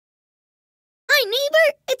Hi,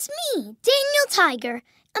 neighbor. It's me, Daniel Tiger.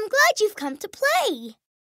 I'm glad you've come to play.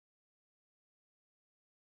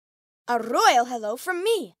 A royal hello from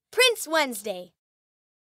me, Prince Wednesday.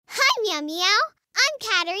 Hi, Meow Meow. I'm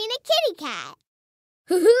Katerina Kitty Cat.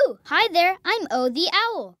 Hoo-hoo! Hi there, I'm O the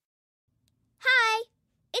Owl. Hi,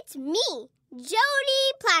 it's me,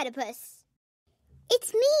 Jody Platypus.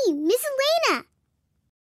 It's me, Miss Elena.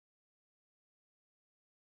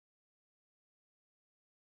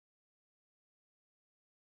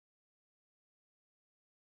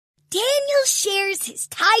 Daniel shares his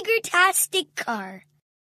Tiger-tastic car.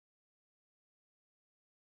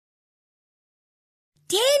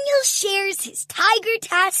 Daniel shares his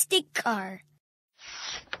Tiger-tastic car.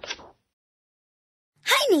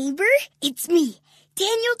 Hi, neighbor. It's me,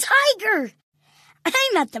 Daniel Tiger.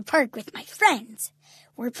 I'm at the park with my friends.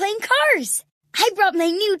 We're playing cars. I brought my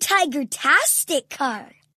new Tiger-tastic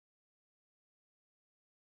car.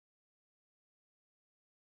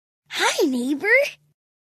 Hi, neighbor.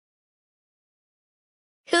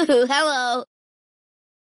 Hello.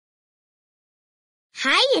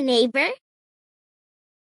 Hiya, neighbor.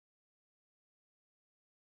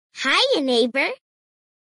 Hiya, neighbor.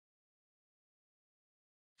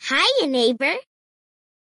 Hiya, neighbor.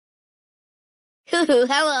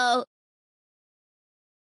 Hello.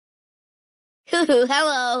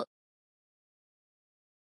 Hello.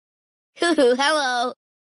 Hello.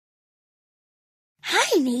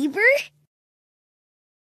 Hi, neighbor.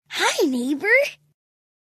 Hi, neighbor.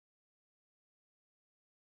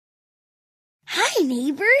 Hi,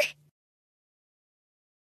 neighbor.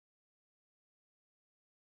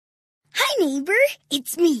 Hi, neighbor.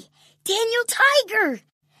 It's me, Daniel Tiger.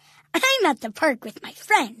 I'm at the park with my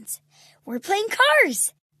friends. We're playing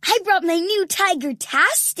cars. I brought my new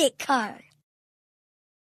Tiger-tastic car.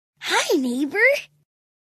 Hi, neighbor.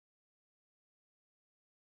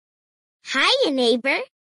 Hiya, neighbor.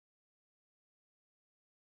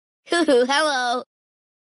 Hello.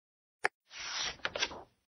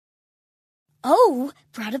 Oh,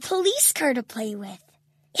 brought a police car to play with.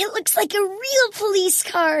 It looks like a real police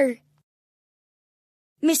car.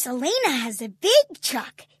 Miss Elena has a big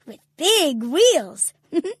truck with big wheels.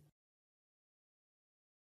 Wee-hoo,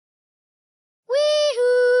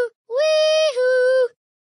 wee-hoo.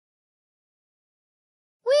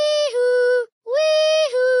 Wee-hoo,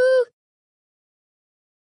 wee-hoo.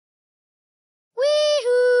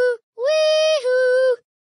 Wee-hoo, wee-hoo.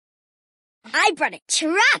 I brought a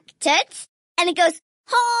truck, Toots, and it goes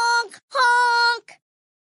honk, honk.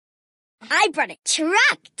 I brought a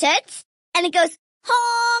truck, Toots, and it goes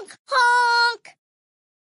honk, honk.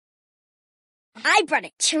 I brought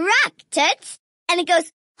a truck, Toots, and it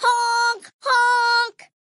goes honk,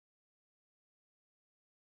 honk.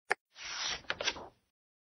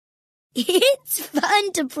 It's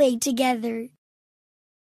fun to play together.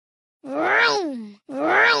 Vroom,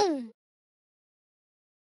 vroom.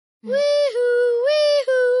 Wee-hoo,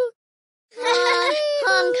 wee-hoo.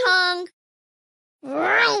 Honk, honk.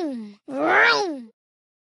 Vroom, vroom.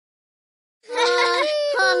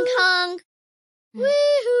 Honk, honk.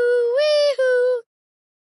 Wee-hoo, wee-hoo.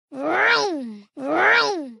 Vroom,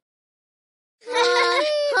 vroom.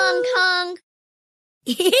 Honk, honk.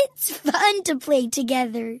 It's fun to play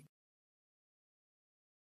together.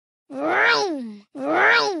 Vroom,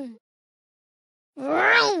 vroom.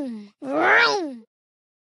 Vroom, vroom.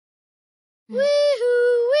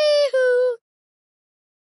 Wee-hoo, wee-hoo.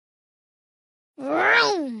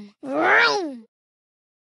 Vroom, vroom.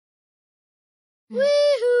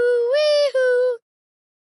 Wee-hoo, wee-hoo.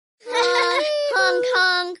 Honk,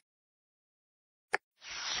 honk.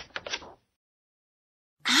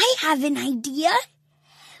 I have an idea.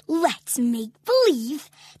 Let's make believe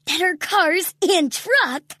that our cars and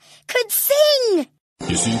truck could sing.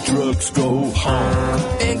 You see trucks go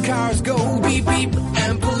honk and cars go beep beep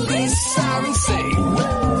and police sirens say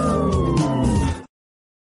whoa.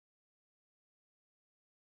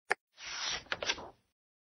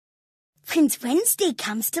 Prince Wednesday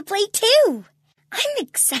comes to play too. I'm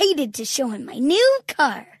excited to show him my new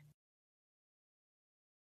car.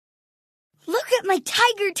 Look at my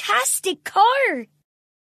Tiger-tastic car.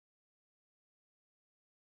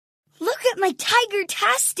 Look at my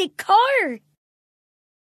Tiger-tastic car.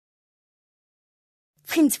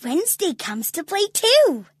 Prince Wednesday comes to play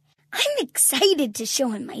too. I'm excited to show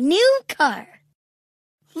him my new car.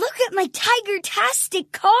 Look at my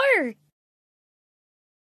Tiger-tastic car.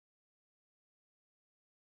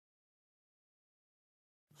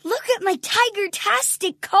 Look at my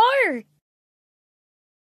Tiger-tastic car.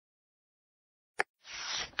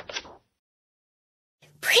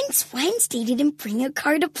 Prince Wednesday didn't bring a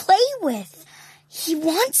car to play with. He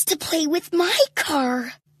wants to play with my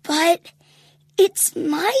car, but it's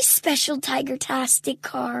my special Tiger-tastic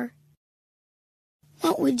car.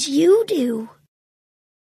 What would you do?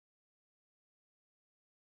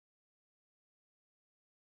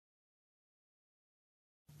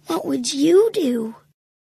 What would you do?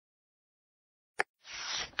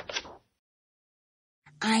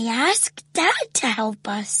 I asked Dad to help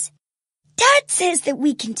us. Dad says that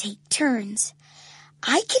we can take turns.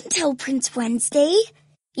 I can tell Prince Wednesday.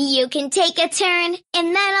 You can take a turn,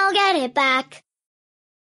 and then I'll get it back.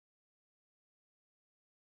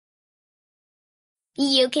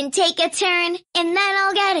 You can take a turn, and then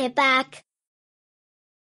I'll get it back.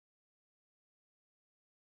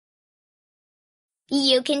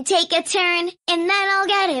 You can take a turn, and then I'll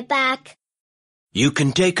get it back. You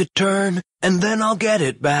can take a turn, and then I'll get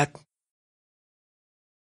it back.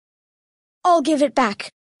 I'll give it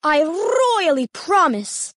back. I royally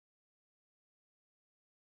promise.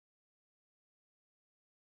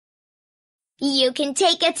 You can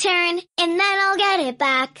take a turn, and then I'll get it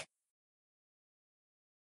back.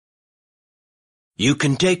 You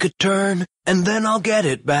can take a turn, and then I'll get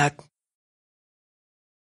it back.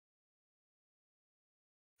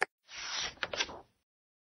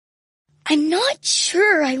 I'm not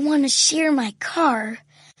sure I want to share my car,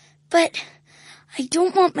 but I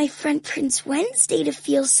don't want my friend Prince Wednesday to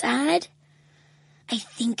feel sad. I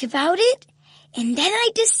think about it, and then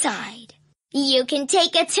I decide. You can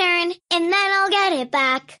take a turn, and then I'll get it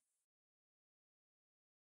back.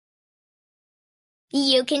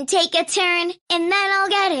 You can take a turn, and then I'll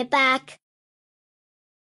get it back.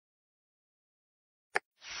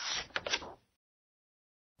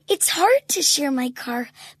 It's hard to share my car,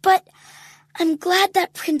 but I'm glad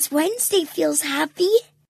that Prince Wednesday feels happy.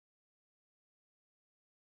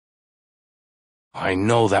 I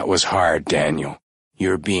know that was hard, Daniel.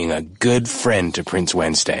 You're being a good friend to Prince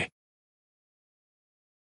Wednesday.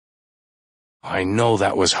 I know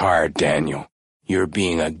that was hard, Daniel. You're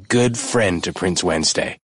being a good friend to Prince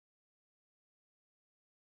Wednesday.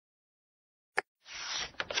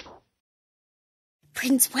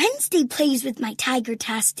 Prince Wednesday plays with my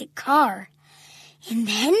Tiger-tastic car, and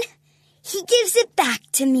then he gives it back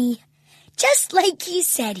to me, just like he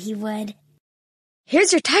said he would.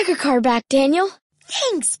 Here's your tiger car back, Daniel.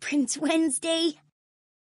 Thanks, Prince Wednesday.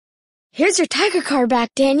 Here's your tiger car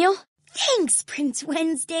back, Daniel. Thanks, Prince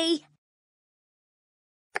Wednesday.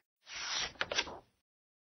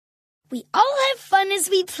 We all have fun as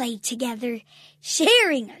we play together,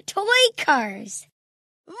 sharing our toy cars.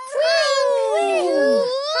 Woo!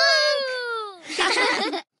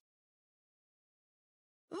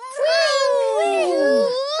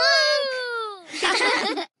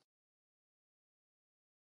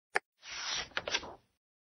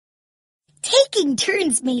 Taking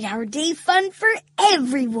turns made our day fun for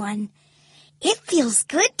everyone. It feels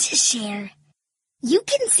good to share. You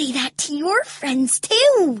can say that to your friends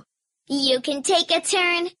too. You can take a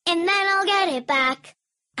turn, and then I'll get it back.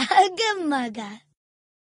 Ugga mugga.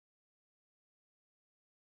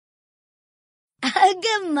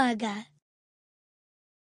 Ugga mugga.